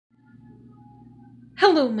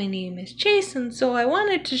Hello, my name is Jason, so I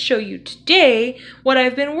wanted to show you today what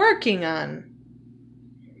I've been working on.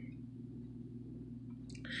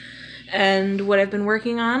 And what I've been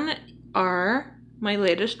working on are my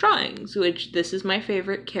latest drawings, which this is my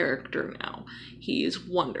favorite character now. He is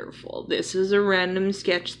wonderful. This is a random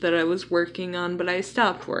sketch that I was working on, but I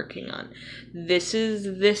stopped working on. This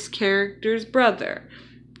is this character's brother.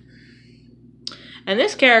 And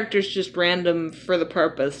this character's just random for the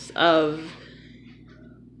purpose of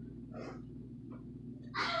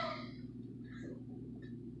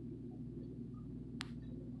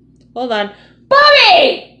hold on.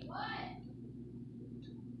 Bobby! What?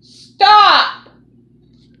 Stop!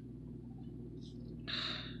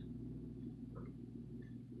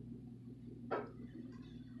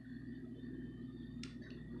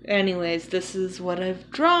 Anyways, this is what I've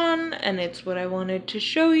drawn, and it's what I wanted to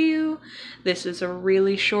show you. This is a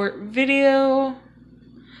really short video,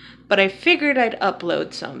 but I figured I'd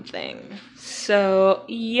upload something. So,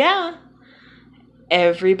 yeah.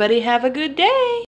 Everybody have a good day!